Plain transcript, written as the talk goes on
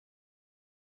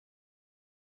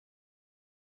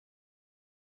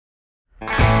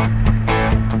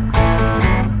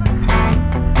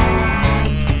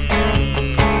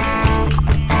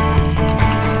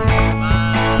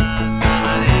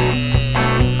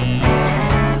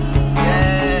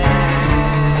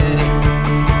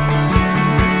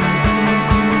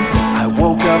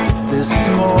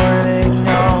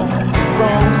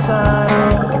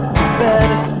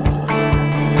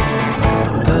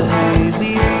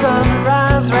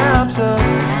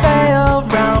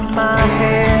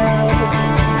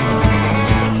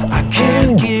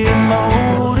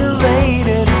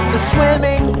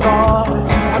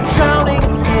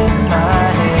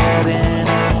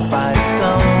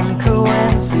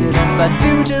coincidence, I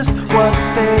do just what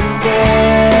they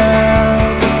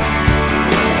said.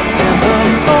 And the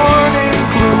morning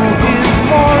blue is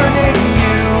warning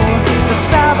you. The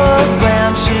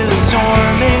avalanche is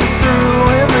storming through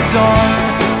in the dawn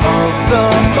of the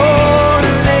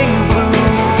morning blue.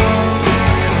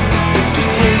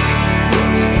 Just take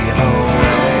me away.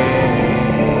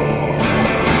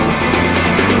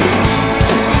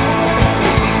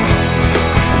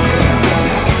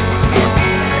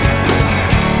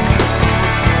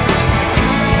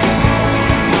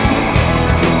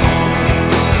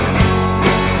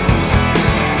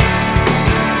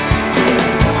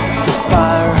 The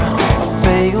fire of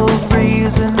veiled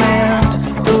reason and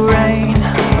the rain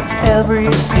of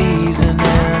every season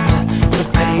and the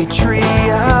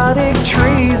patriotic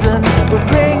treason, the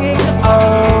ringing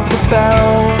of the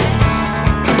bells,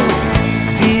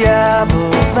 the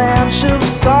avalanche of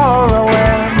sorrow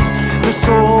and the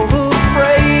soul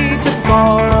afraid to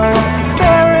borrow.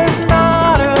 There is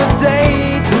not a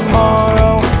day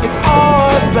tomorrow, it's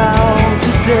all about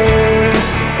today.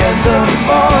 And the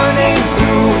morning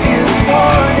blue is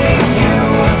warning you.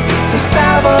 The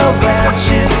avalanche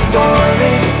is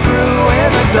storming through in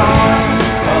the dawn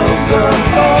of the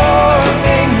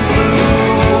morning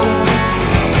blue.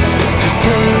 Just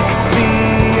take me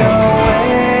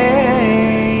away.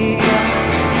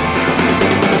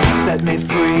 Set me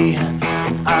free, and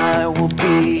I will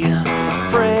be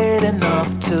afraid enough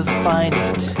to find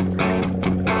it.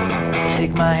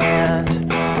 Take my hand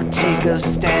or take a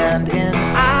stand, and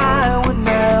I would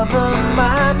never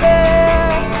mind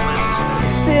it.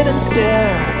 Sit and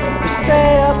stare or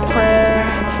say a prayer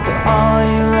for all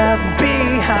you left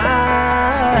behind.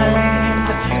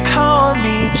 Call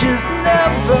me, just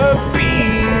never be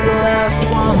the last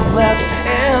one left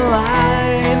in line.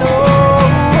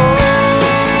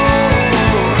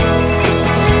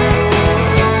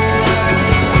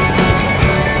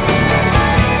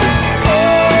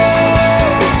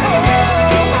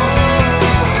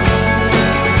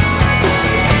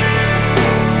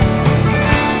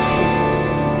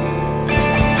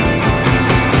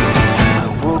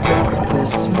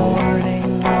 This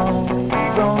morning on the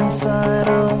wrong side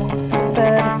of the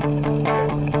bed.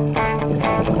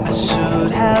 I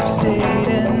should have stayed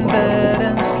in bed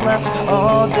and slept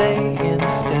all day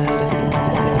instead.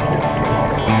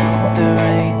 There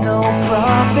ain't no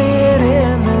profit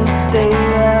in this day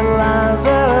that lies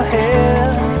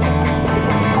ahead.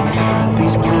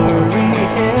 These blurry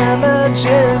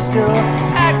images still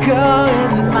echo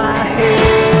in my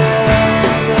head.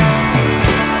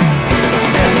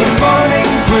 The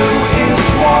morning blue is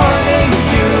warning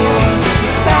you. The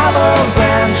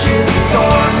avalanche is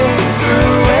storming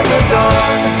through in the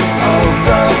dawn of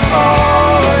the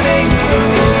morning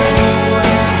blue.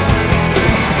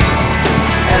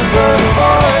 And the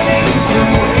morning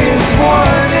blue is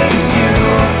warning you.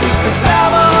 The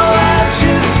avalanche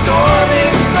is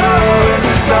storming through in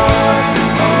the dawn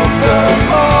of the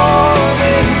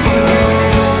morning blue.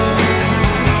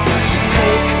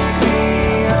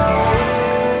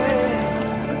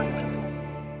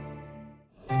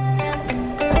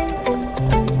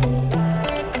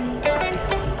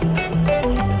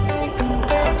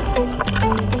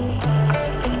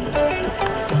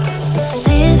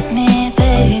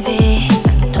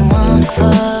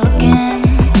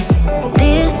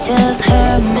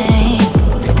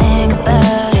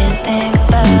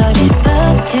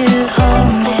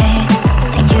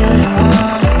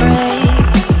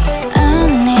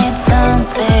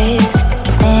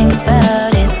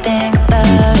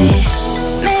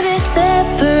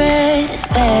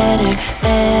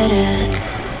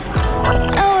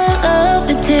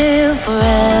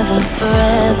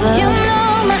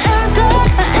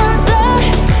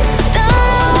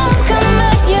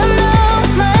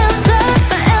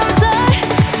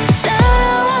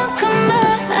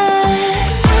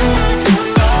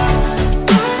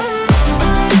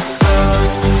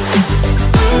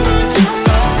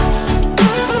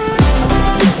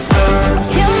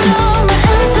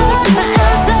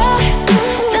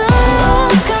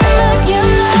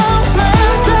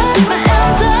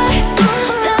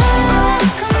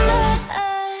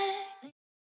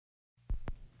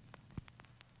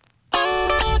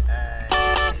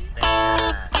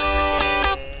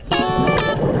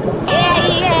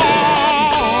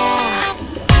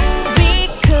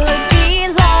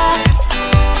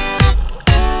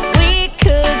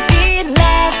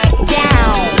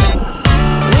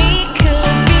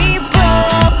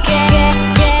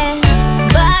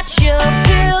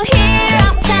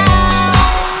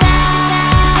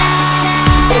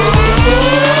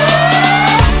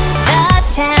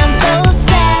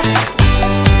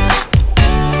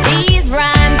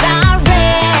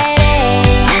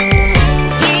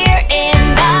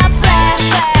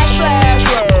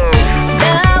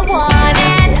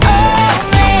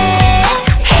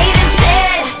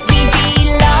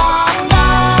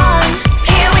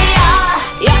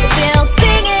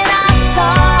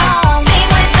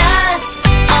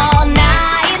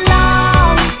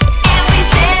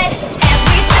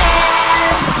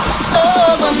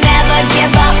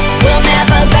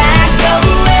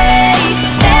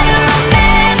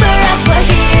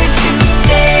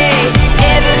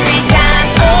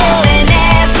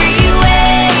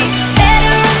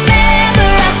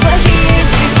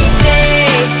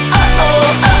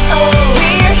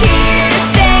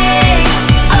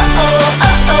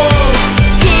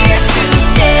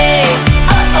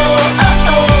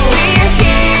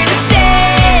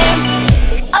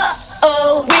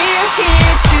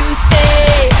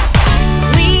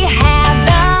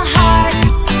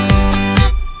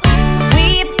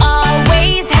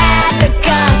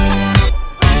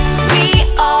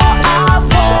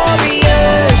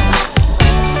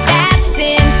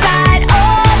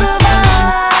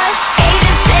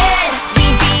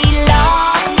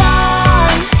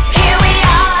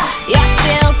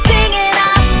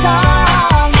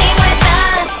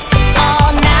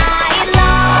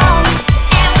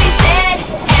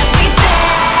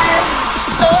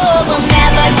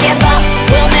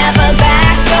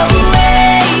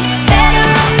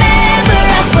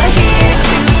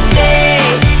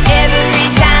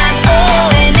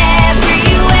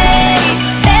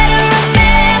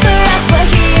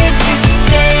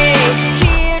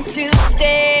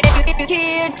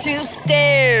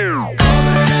 stay.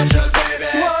 Coming at ya, baby.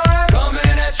 What?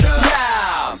 Coming at ya.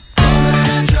 Yeah. Coming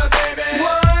at ya, baby.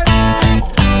 What?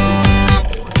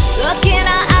 Look in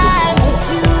our eyes, what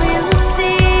do you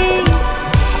see?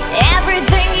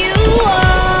 Everything you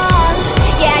want,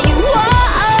 yeah, you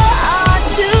want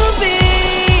to be.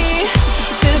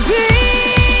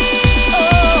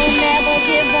 Oh, never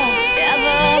give up,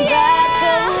 never back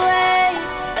away.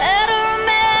 Better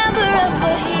remember us,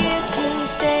 we're here to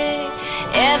stay.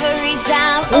 Every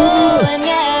time, oh, in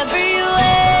every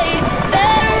way.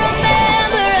 Better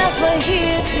remember us, we're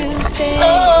here to stay.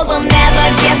 Oh, we'll never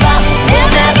give up,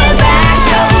 we'll never back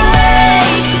away.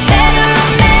 Better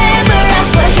remember us,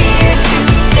 we're here to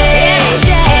stay.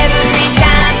 Every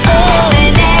time, oh,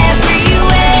 in every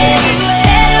way.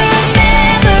 Better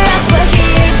remember us, we're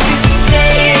here to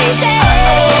stay. Oh,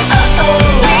 oh, oh,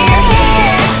 we're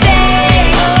here to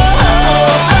stay. Oh,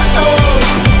 oh, oh,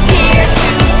 here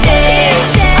to stay.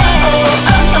 Oh,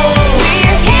 oh, oh,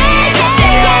 we're here to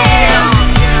stay.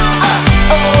 Oh,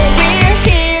 oh, we're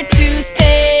here to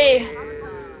stay.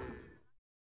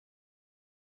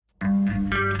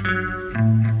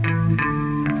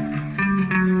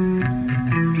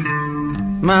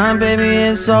 My baby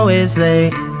is always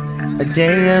late, a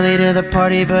day early to the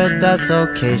party, but that's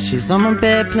okay. She's on my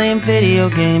bed playing video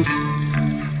games.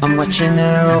 I'm watching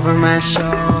her over my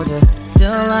shoulder,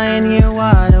 still lying here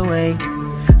wide awake.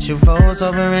 She rolls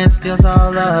over and steals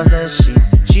all of the sheets.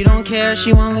 She don't care,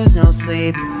 she won't lose no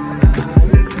sleep.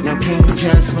 Now can you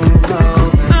just move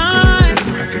over? I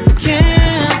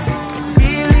can't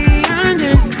really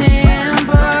understand,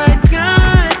 but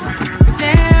god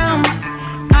damn,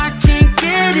 I can't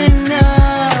get enough.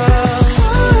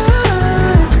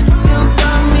 You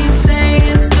got me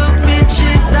saying stupid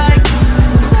shit like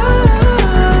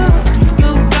love. You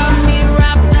got me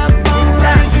wrapped up all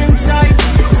right inside.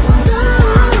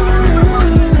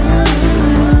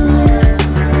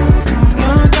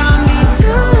 You got me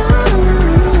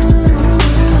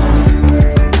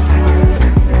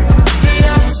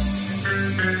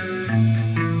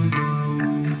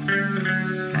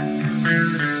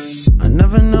I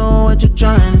never know what you're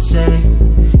trying to say.